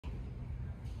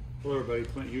Hello everybody,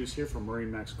 Clint Hughes here from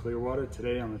MarineMax Clearwater.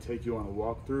 Today I'm going to take you on a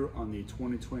walkthrough on the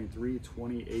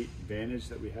 2023-28 Vantage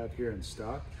that we have here in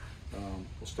stock.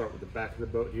 We'll start with the back of the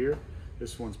boat here.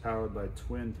 This one's powered by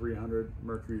twin 300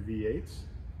 Mercury V8s.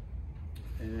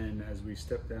 And then as we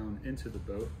step down into the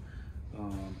boat,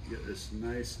 you get this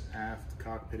nice aft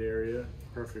cockpit area,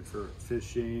 perfect for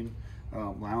fishing,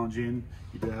 lounging.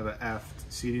 You do have an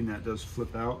aft seating that does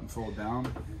flip out and fold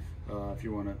down if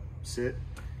you want to sit.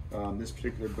 This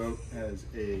particular boat has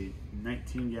a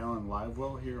 19-gallon live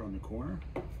well here on the corner.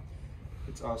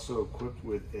 It's also equipped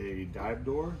with a dive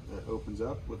door that opens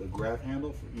up with a grab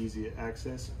handle for easy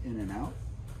access in and out.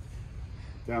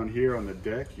 Down here on the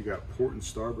deck, you got port and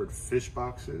starboard fish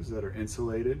boxes that are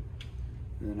insulated.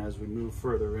 And then as we move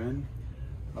further in,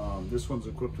 this one's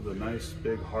equipped with a nice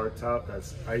big hardtop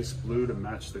that's ice blue to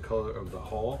match the color of the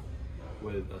hull,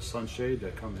 with a sunshade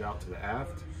that comes out to the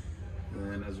aft. And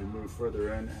then as we move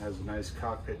further in, it has a nice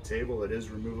cockpit table that is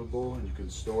removable and you can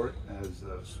store it. It has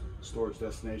a storage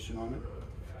destination on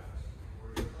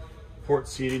it. Port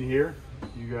seating here,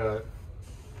 you got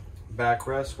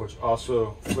backrest, which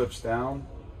also flips down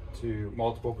to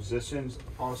multiple positions.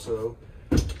 Also,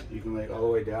 you can lay it all the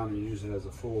way down and use it as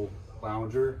a full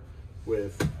lounger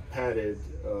with padded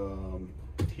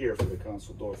here for the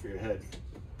console door for your head.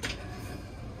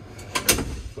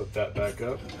 Flip that back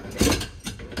up.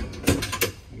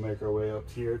 Make our way up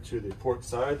here to the port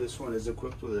side. This one is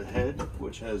equipped with a head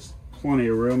which has plenty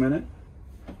of room in it,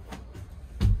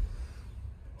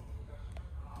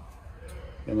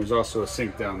 and there's also a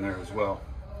sink down there as well.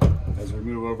 As we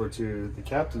move over to the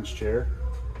captain's chair,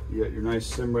 you got your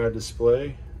nice Simrad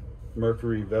display,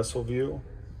 Mercury vessel view,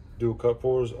 dual cup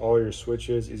holders, all your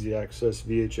switches, easy access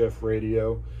VHF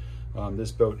radio.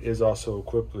 This boat is also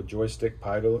equipped with joystick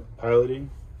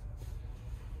piloting.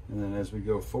 And then as we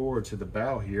go forward to the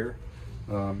bow here,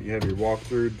 you have your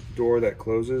walk-through door that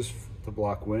closes to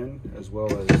block wind, as well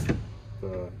as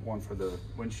the one for the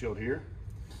windshield here.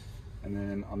 And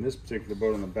then on this particular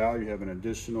boat on the bow, you have an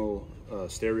additional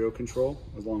stereo control,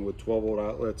 along with 12-volt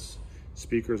outlets,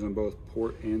 speakers on both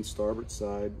port and starboard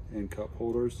side, and cup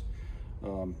holders.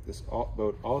 This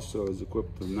boat also is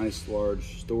equipped with a nice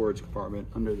large storage compartment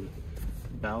under the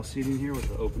bow seating here, which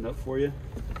will open up for you.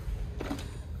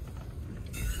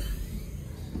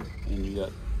 And you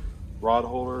got rod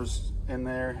holders in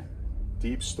there,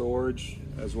 deep storage,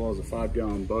 as well as a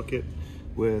 5-gallon bucket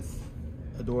with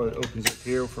a door that opens up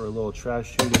here for a little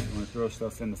trash chute if you want to throw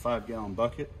stuff in the 5-gallon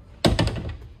bucket.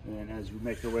 And as we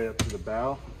make our way up to the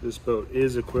bow, this boat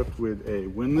is equipped with a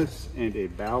windlass and a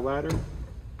bow ladder.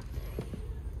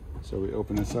 So we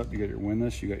open this up, you got your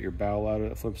windlass, you got your bow ladder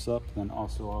that flips up, and then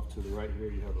also off to the right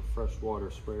here you have a freshwater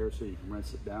sprayer so you can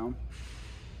rinse it down.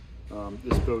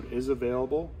 This boat is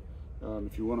available.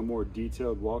 If you want a more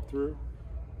detailed walkthrough,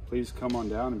 please come on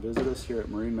down and visit us here at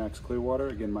MarineMax Clearwater.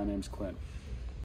 Again, my name's Clint.